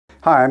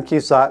Hi, I'm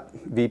Keith Zott,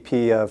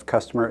 VP of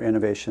Customer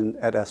Innovation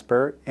at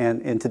Esper,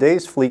 and in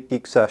today's Fleet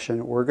Geek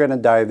session, we're going to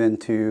dive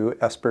into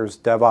Esper's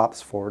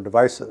DevOps for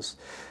devices.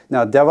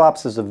 Now,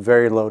 DevOps is a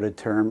very loaded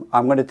term.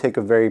 I'm going to take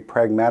a very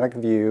pragmatic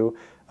view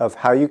of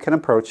how you can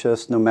approach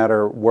this no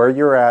matter where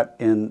you're at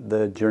in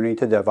the journey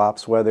to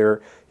DevOps,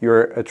 whether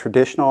you're a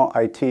traditional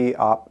IT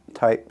op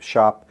type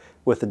shop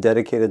with a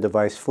dedicated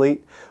device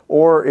fleet,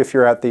 or if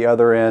you're at the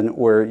other end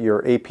where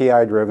you're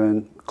API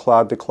driven,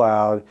 cloud to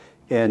cloud,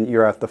 and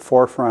you're at the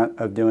forefront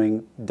of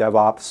doing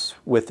DevOps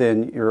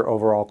within your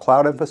overall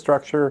cloud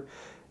infrastructure,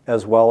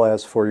 as well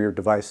as for your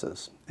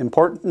devices.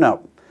 Important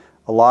note,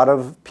 a lot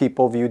of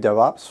people view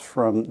DevOps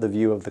from the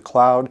view of the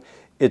cloud.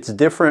 It's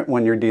different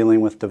when you're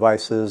dealing with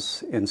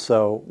devices, and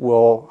so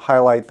we'll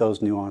highlight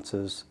those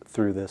nuances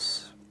through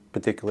this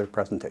particular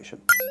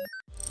presentation.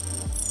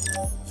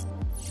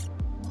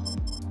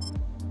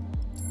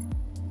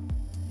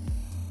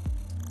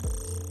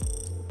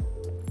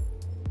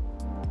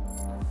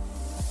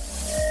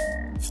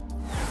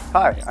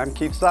 Hi, I'm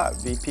Keith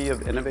Zott, VP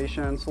of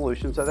Innovation and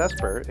Solutions at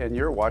Esper, and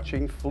you're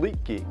watching Fleet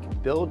Geek.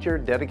 Build your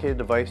dedicated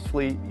device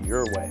fleet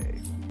your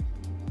way.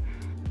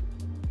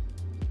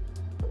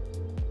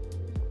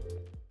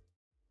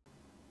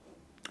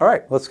 All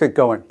right, let's get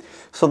going.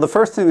 So the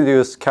first thing to do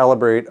is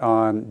calibrate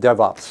on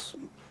DevOps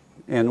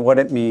and what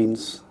it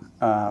means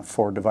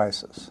for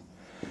devices,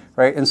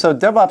 right? And so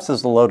DevOps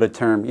is a loaded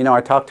term. You know,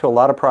 I talk to a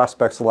lot of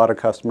prospects, a lot of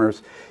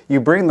customers. You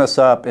bring this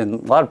up and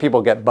a lot of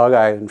people get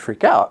bug-eyed and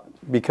freak out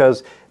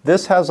because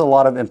this has a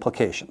lot of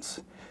implications.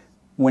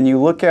 When you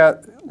look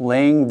at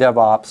laying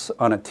DevOps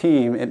on a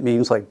team, it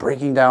means like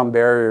breaking down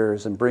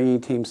barriers and bringing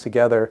teams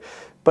together,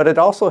 but it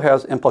also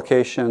has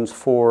implications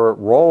for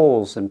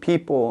roles and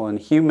people and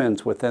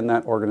humans within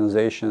that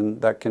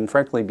organization that can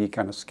frankly be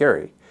kind of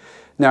scary.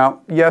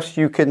 Now, yes,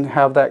 you can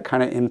have that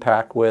kind of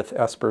impact with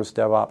Esper's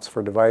DevOps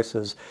for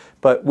devices,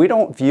 but we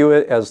don't view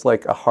it as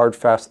like a hard,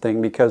 fast thing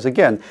because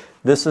again,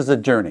 this is a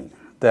journey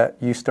that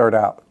you start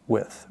out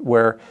with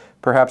where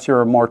perhaps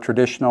you're a more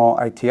traditional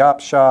IT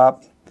ops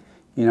shop,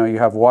 you know, you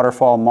have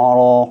waterfall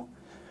model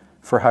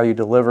for how you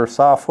deliver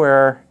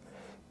software.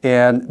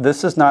 And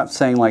this is not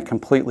saying like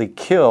completely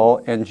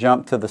kill and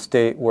jump to the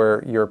state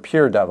where you're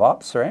pure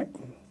DevOps, right?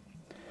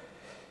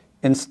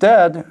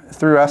 Instead,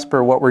 through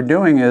Esper, what we're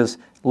doing is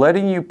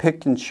letting you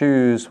pick and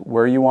choose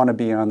where you want to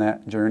be on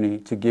that journey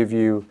to give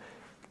you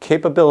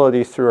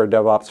capability through our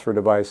DevOps for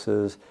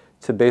devices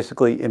to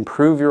basically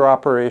improve your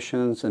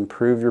operations,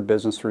 improve your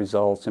business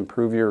results,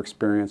 improve your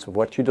experience of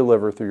what you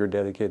deliver through your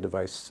dedicated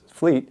device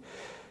fleet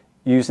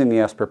using the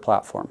Esper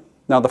platform.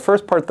 Now, the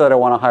first part that I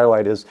want to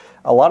highlight is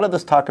a lot of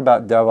this talk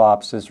about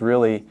DevOps is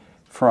really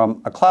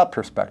from a cloud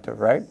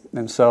perspective, right?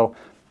 And so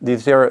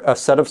these are a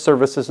set of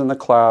services in the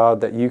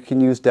cloud that you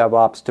can use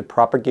DevOps to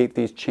propagate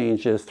these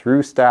changes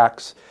through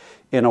stacks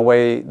in a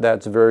way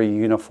that's very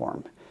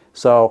uniform.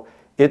 So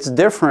it's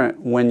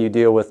different when you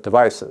deal with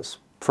devices.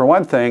 For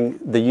one thing,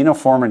 the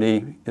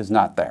uniformity is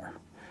not there.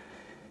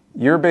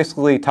 You're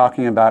basically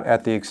talking about,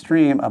 at the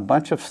extreme, a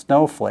bunch of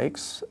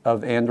snowflakes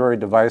of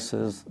Android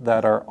devices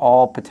that are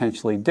all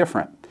potentially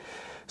different.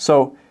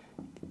 So,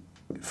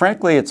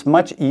 frankly, it's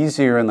much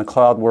easier in the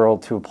cloud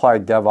world to apply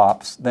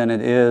DevOps than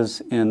it is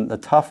in the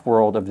tough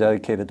world of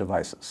dedicated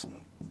devices.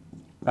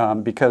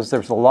 Because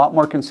there's a lot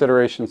more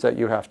considerations that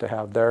you have to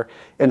have there.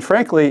 And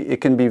frankly,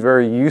 it can be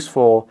very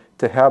useful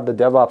to have the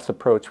DevOps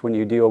approach when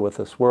you deal with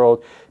this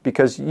world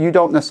because you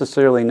don't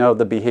necessarily know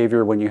the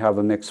behavior when you have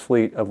a mixed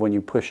fleet of when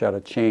you push out a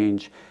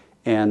change,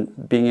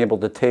 and being able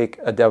to take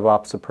a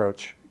DevOps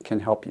approach can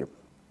help you.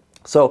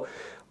 So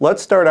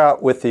let's start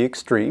out with the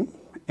extreme,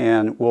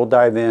 and we'll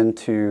dive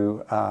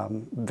into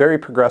very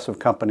progressive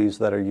companies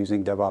that are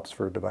using DevOps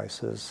for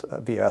devices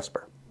via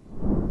Esper.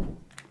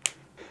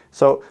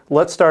 So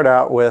let's start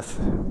out with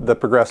the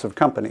progressive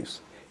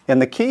companies.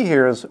 And the key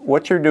here is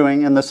what you're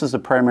doing, and this is a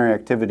primary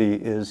activity,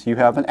 is you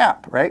have an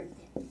app, right?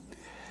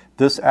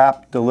 This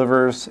app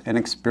delivers an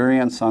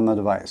experience on the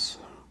device.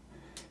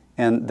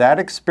 And that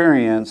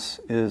experience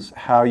is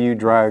how you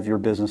drive your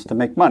business to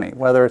make money,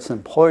 whether it's an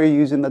employee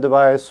using the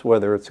device,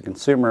 whether it's a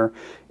consumer.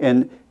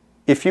 And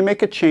if you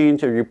make a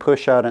change or you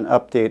push out an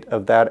update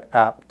of that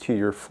app to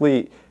your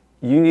fleet,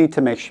 you need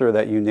to make sure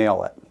that you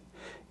nail it.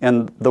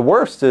 And the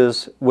worst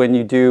is when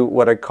you do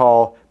what I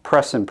call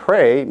press and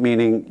pray,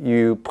 meaning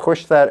you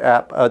push that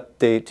app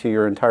update to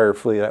your entire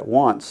fleet at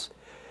once.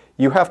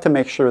 You have to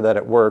make sure that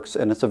it works,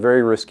 and it's a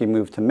very risky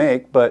move to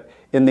make. But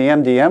in the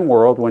MDM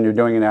world, when you're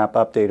doing an app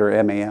update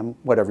or MAM,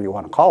 whatever you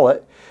want to call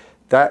it,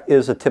 that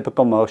is a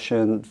typical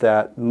motion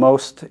that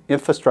most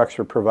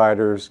infrastructure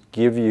providers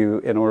give you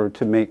in order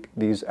to make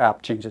these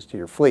app changes to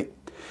your fleet.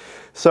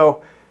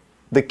 So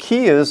the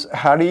key is,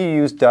 how do you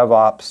use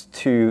DevOps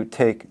to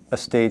take a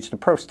staged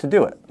approach to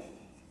do it?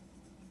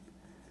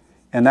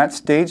 And that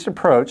staged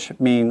approach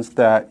means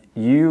that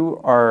you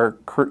are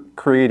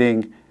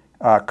creating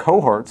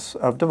cohorts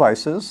of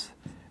devices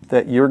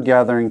that you're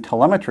gathering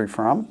telemetry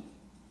from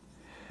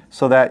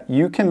so that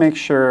you can make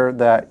sure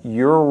that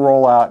your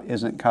rollout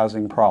isn't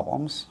causing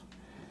problems,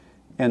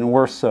 and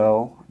worse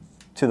so,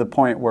 to the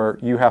point where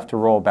you have to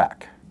roll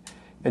back.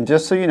 And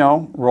just so you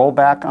know,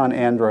 rollback on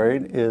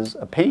Android is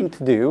a pain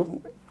to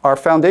do. Our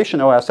Foundation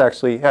OS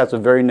actually has a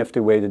very nifty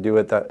way to do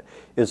it that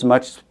is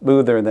much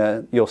smoother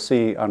than you'll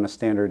see on a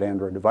standard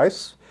Android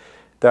device.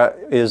 That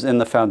is in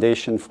the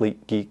Foundation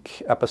Fleet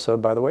Geek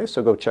episode, by the way,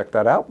 so go check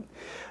that out.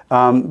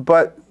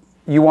 But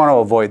you want to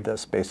avoid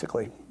this,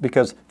 basically,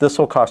 because this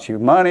will cost you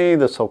money,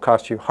 this will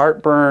cost you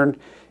heartburn,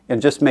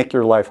 and just make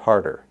your life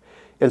harder.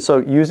 And so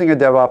using a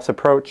DevOps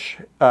approach,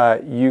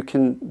 you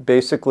can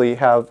basically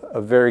have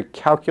a very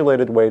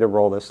calculated way to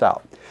roll this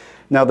out.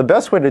 Now, the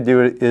best way to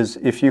do it is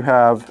if you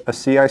have a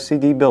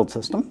CI/CD build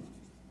system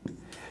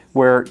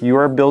where you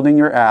are building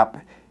your app,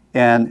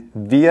 and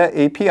via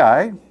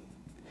API,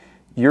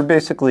 you're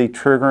basically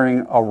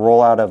triggering a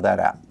rollout of that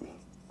app.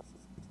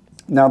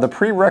 Now, the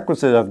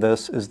prerequisite of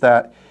this is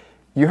that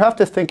you have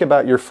to think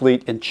about your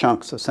fleet in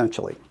chunks,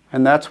 essentially.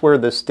 And that's where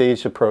this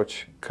staged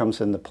approach comes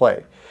into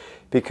play.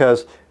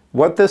 Because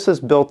what this is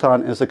built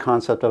on is the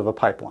concept of a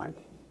pipeline.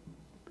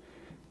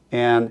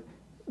 And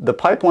the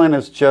pipeline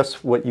is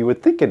just what you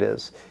would think it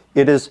is.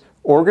 It is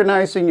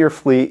organizing your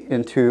fleet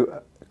into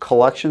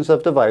collections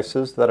of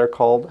devices that are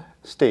called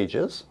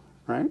stages,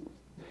 right?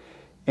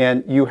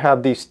 And you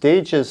have these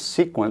stages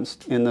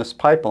sequenced in this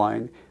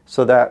pipeline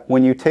so that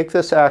when you take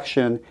this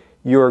action,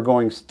 you are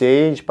going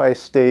stage by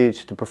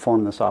stage to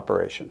perform this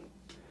operation.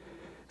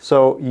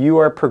 So you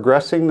are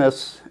progressing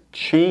this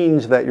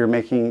change that you're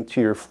making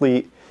to your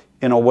fleet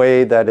in a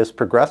way that is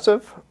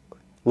progressive,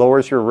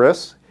 lowers your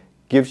risk,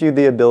 gives you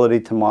the ability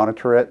to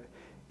monitor it,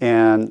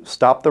 and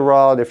stop the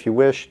rollout if you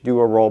wish, do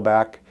a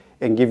rollback,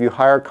 and give you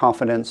higher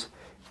confidence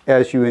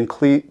as you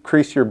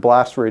increase your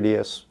blast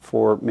radius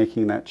for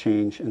making that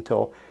change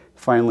until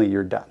finally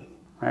you're done,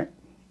 right?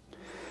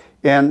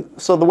 And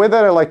so the way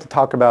that I like to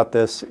talk about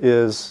this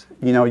is,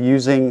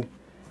 using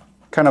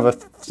kind of a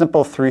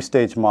simple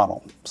three-stage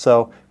model.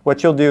 So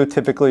what you'll do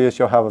typically is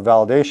you'll have a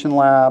validation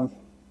lab,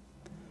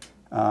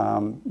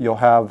 you'll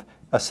have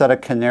a set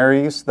of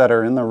canaries that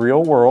are in the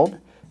real world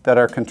that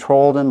are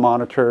controlled and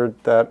monitored,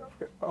 that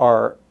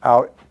are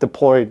out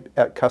deployed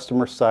at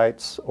customer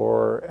sites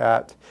or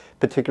at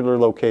particular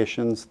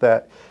locations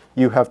that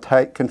you have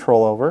tight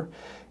control over.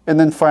 And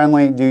then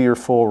finally, do your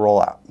full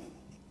rollout.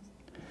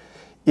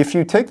 If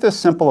you take this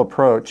simple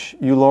approach,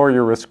 you lower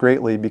your risk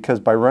greatly because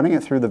by running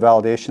it through the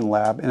validation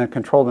lab in a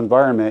controlled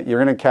environment,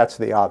 you're going to catch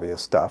the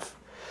obvious stuff.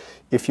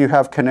 If you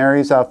have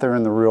canaries out there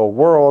in the real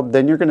world,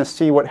 then you're going to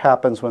see what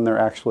happens when they're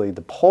actually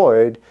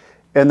deployed.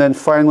 And then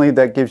finally,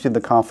 that gives you the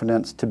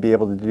confidence to be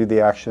able to do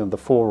the action of the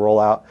full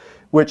rollout,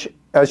 which,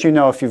 as you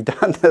know, if you've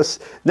done this,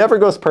 never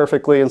goes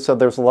perfectly. And so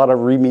there's a lot of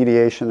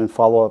remediation and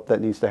follow-up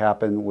that needs to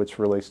happen, which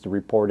relates to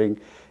reporting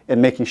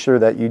and making sure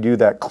that you do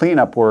that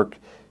cleanup work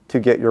to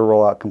get your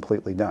rollout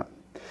completely done.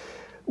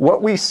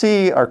 What we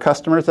see are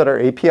customers that are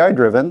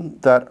API-driven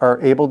that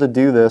are able to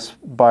do this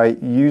by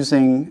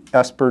using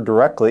Esper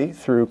directly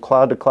through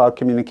cloud-to-cloud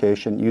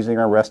communication using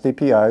our REST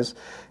APIs,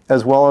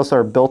 as well as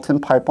our built-in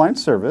pipeline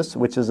service,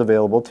 which is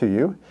available to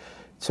you,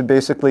 to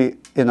basically,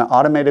 in an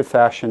automated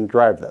fashion,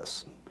 drive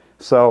this.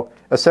 So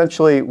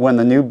essentially, when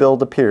the new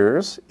build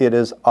appears, it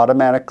is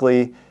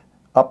automatically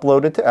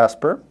uploaded to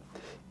Esper.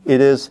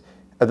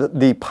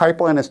 The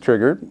pipeline is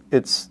triggered.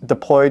 It's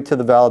deployed to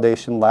the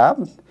validation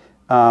lab.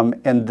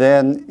 And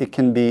then it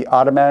can be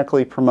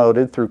automatically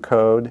promoted through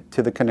code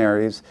to the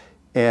canaries,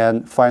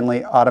 and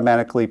finally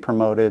automatically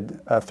promoted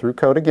through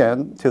code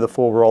again to the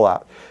full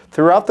rollout.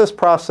 Throughout this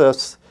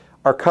process,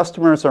 our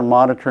customers are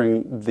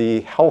monitoring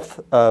the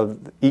health of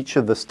each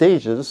of the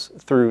stages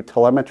through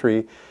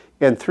telemetry,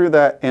 and through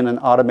that, in an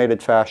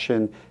automated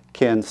fashion,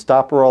 can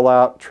stop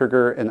rollout,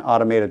 trigger an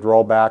automated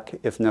rollback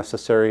if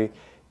necessary,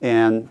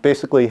 and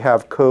basically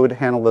have code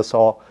handle this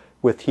all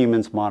with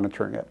humans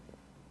monitoring it.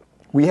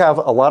 We have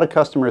a lot of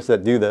customers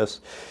that do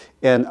this,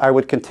 and I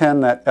would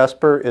contend that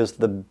Esper is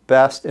the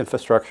best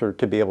infrastructure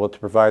to be able to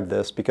provide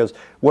this, because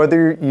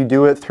whether you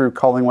do it through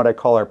calling what I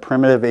call our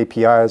primitive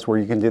APIs, where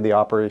you can do the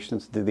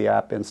operations, do the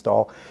app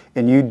install,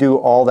 and you do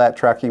all that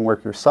tracking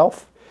work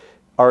yourself,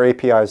 our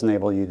APIs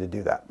enable you to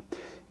do that.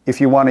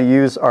 If you want to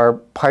use our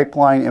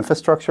pipeline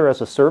infrastructure as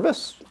a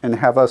service and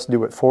have us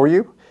do it for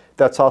you,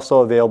 that's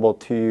also available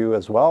to you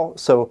as well.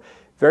 So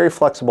very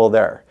flexible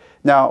there.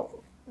 Now,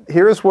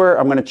 here's where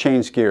I'm going to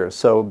change gears.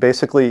 So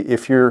basically,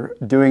 if you're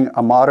doing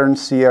a modern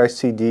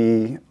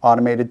CI/CD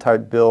automated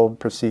type build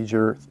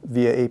procedure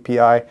via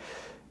API,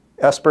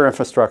 Esper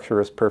infrastructure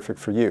is perfect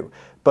for you.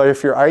 But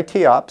if you're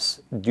IT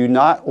ops, do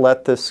not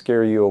let this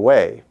scare you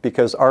away,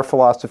 because our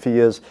philosophy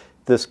is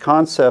this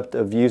concept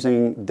of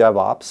using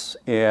DevOps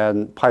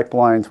and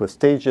pipelines with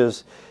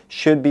stages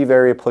should be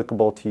very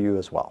applicable to you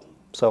as well.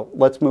 So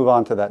let's move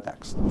on to that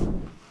next.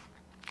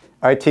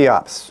 IT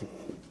ops.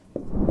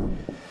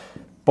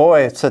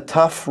 Boy, it's a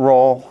tough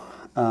role,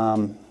 a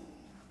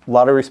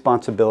lot of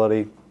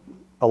responsibility,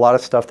 a lot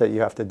of stuff that you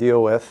have to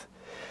deal with.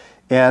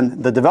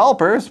 And the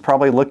developers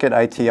probably look at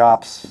IT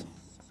ops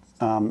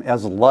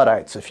as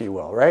Luddites, if you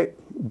will, right?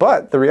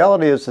 But the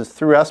reality is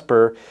through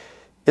Esper,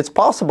 it's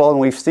possible, and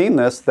we've seen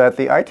this, that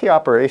the IT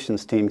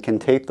operations team can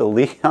take the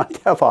lead on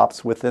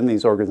DevOps within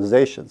these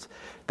organizations.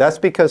 That's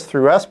because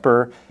through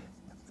Esper,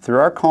 through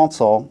our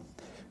console,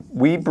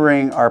 we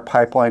bring our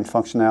pipeline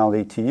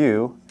functionality to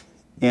you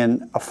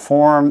in a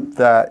form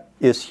that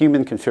is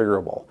human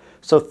configurable.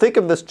 So think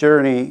of this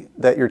journey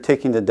that you're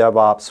taking to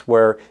DevOps,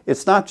 where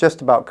it's not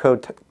just about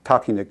code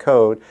talking to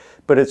code,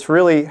 but it's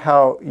really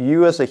how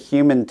you as a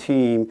human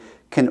team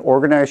can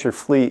organize your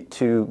fleet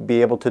to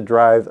be able to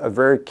drive a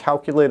very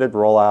calculated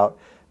rollout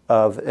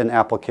of an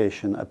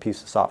application, a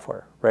piece of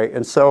software, right?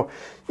 And so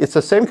it's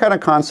the same kind of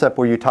concept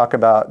where you talk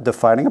about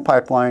defining a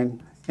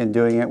pipeline and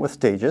doing it with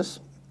stages.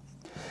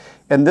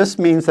 And this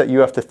means that you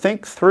have to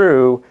think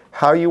through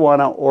how you want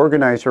to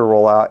organize your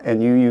rollout,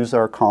 and you use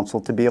our console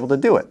to be able to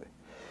do it.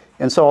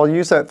 And so I'll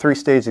use that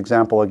 3-stage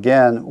example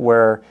again,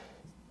 where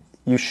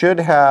you should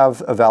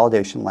have a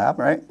validation lab,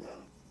 right?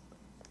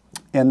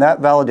 And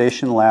that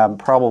validation lab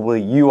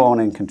probably you own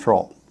and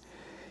control.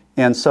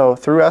 And so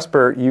through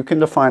Esper, you can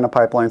define a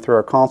pipeline through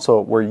our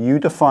console where you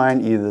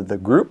define either the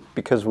group,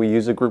 because we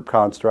use a group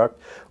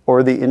construct,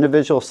 or the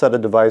individual set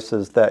of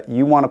devices that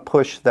you want to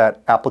push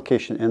that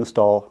application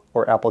install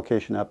or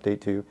application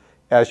update to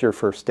as your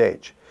first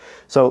stage.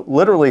 So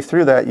literally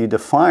through that, you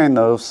define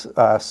those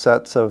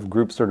sets of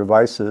groups or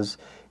devices,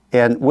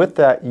 and with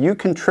that, you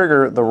can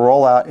trigger the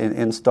rollout and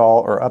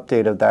install or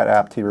update of that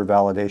app to your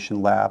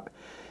validation lab.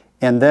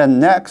 And then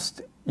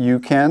next, you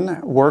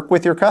can work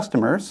with your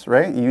customers,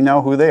 right? You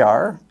know who they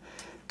are,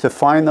 to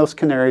find those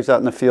canaries out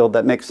in the field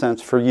that make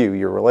sense for you,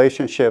 your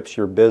relationships,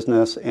 your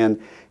business,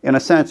 and in a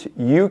sense,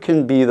 you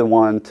can be the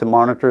one to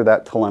monitor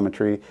that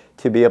telemetry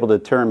to be able to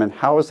determine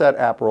how is that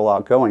app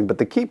rollout going. But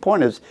the key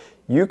point is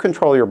you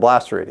control your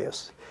blast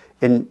radius,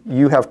 and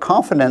you have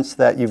confidence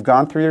that you've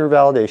gone through your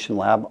validation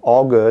lab,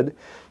 all good.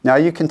 Now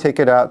you can take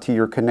it out to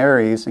your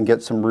canaries and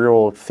get some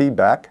real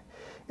feedback.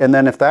 And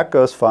then if that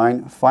goes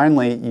fine,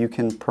 finally you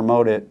can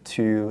promote it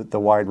to the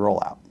wide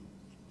rollout.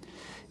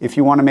 If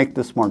you want to make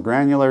this more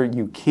granular,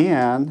 you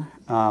can.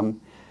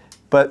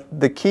 But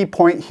the key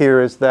point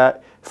here is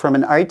that from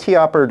an IT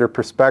operator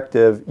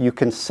perspective, you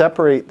can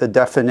separate the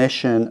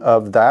definition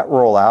of that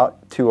rollout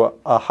to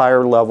a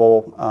higher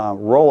level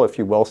role, if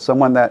you will,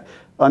 someone that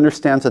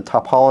understands the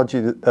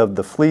topology of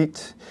the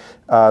fleet,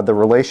 the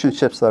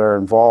relationships that are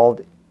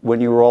involved when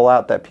you roll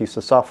out that piece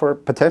of software,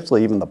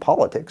 potentially even the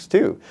politics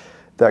too,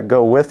 that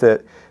go with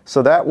it.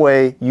 So that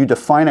way you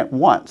define it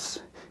once,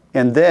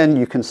 and then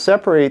you can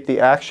separate the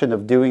action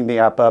of doing the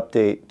app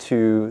update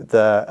to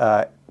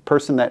the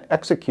person that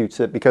executes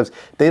it, because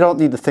they don't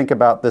need to think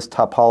about this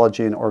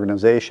topology and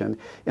organization.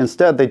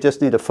 Instead, they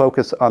just need to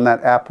focus on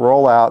that app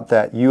rollout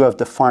that you have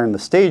defined the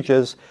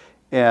stages,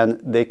 and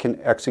they can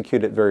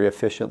execute it very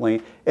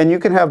efficiently. And you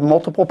can have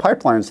multiple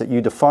pipelines that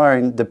you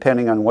define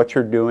depending on what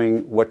you're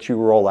doing, what you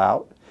roll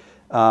out,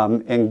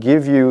 and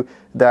give you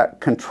that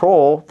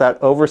control,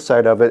 that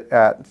oversight of it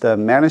at the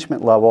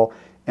management level,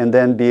 and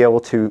then be able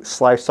to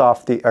slice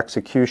off the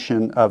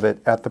execution of it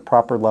at the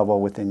proper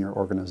level within your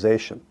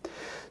organization.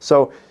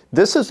 So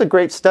this is a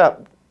great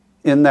step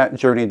in that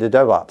journey to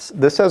DevOps.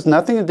 This has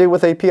nothing to do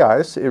with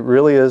APIs. It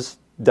really is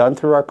done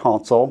through our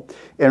console,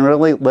 and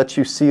really lets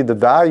you see the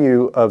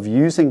value of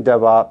using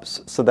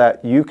DevOps so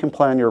that you can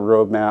plan your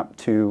roadmap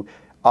to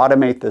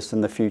automate this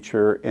in the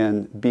future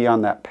and be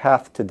on that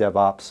path to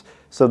DevOps.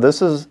 So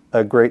this is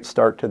a great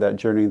start to that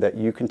journey that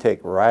you can take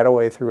right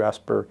away through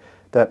Esper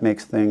that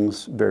makes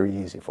things very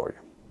easy for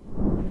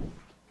you.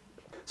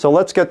 So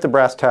let's get to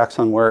brass tacks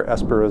on where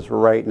Esper is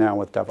right now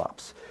with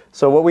DevOps.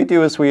 So what we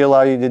do is we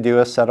allow you to do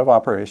a set of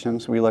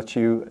operations. We let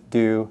you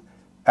do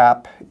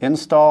app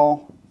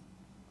install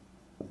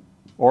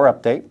or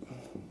update.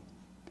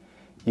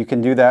 You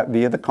can do that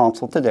via the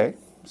console today.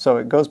 So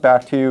it goes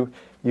back to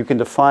you can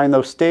define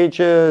those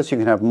stages. You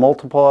can have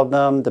multiple of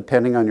them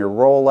depending on your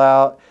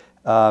rollout,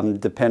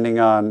 depending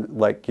on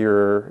like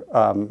your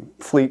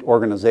fleet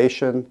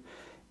organization,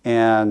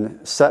 and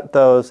set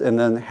those and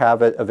then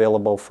have it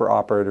available for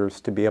operators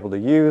to be able to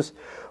use.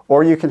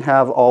 Or you can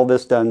have all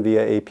this done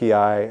via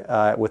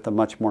API with a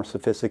much more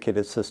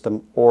sophisticated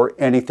system, or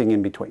anything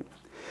in between.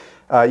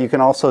 You can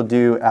also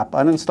do app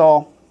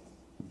uninstall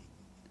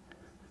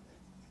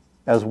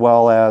as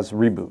well as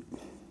reboot.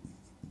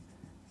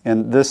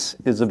 And this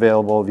is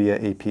available via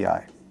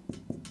API.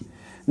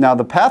 Now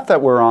the path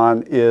that we're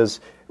on is,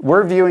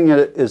 we're viewing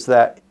it as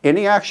that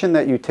any action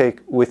that you take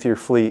with your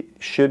fleet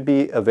should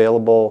be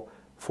available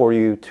for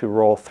you to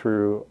roll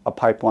through a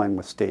pipeline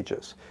with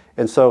stages.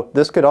 And so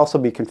this could also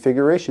be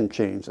configuration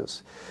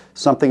changes.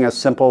 Something as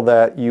simple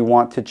that you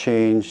want to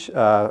change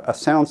a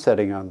sound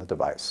setting on the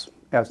device,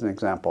 as an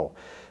example.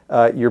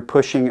 You're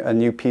pushing a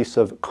new piece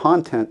of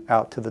content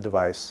out to the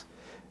device.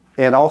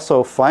 And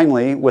also,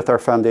 finally, with our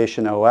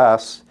Foundation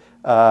OS,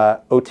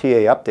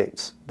 OTA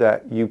updates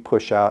that you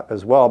push out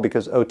as well,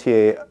 because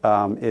OTA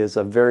is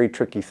a very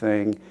tricky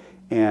thing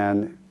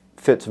and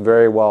fits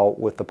very well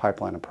with the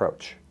pipeline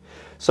approach.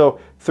 So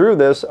through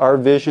this, our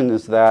vision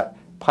is that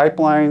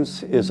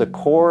pipelines is a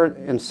core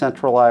and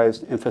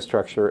centralized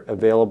infrastructure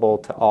available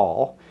to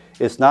all.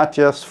 It's not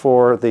just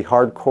for the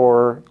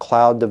hardcore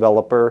cloud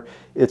developer,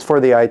 it's for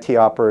the IT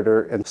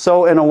operator. And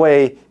so in a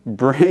way,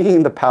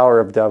 bringing the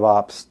power of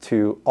DevOps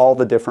to all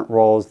the different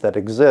roles that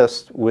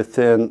exist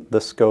within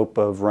the scope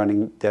of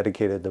running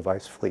dedicated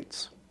device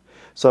fleets.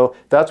 So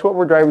that's what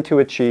we're driving to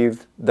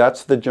achieve.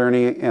 That's the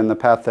journey and the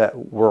path that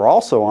we're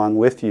also on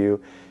with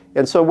you.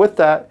 And so with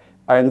that,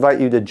 I invite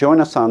you to join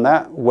us on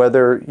that,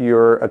 whether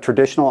you're a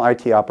traditional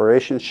IT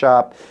operations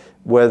shop,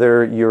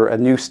 whether you're a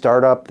new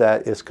startup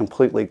that is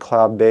completely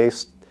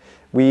cloud-based.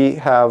 We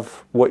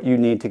have what you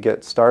need to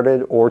get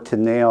started or to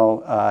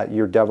nail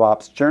your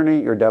DevOps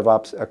journey, your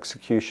DevOps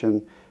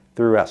execution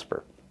through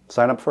Esper.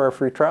 Sign up for our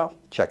free trial.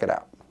 Check it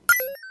out.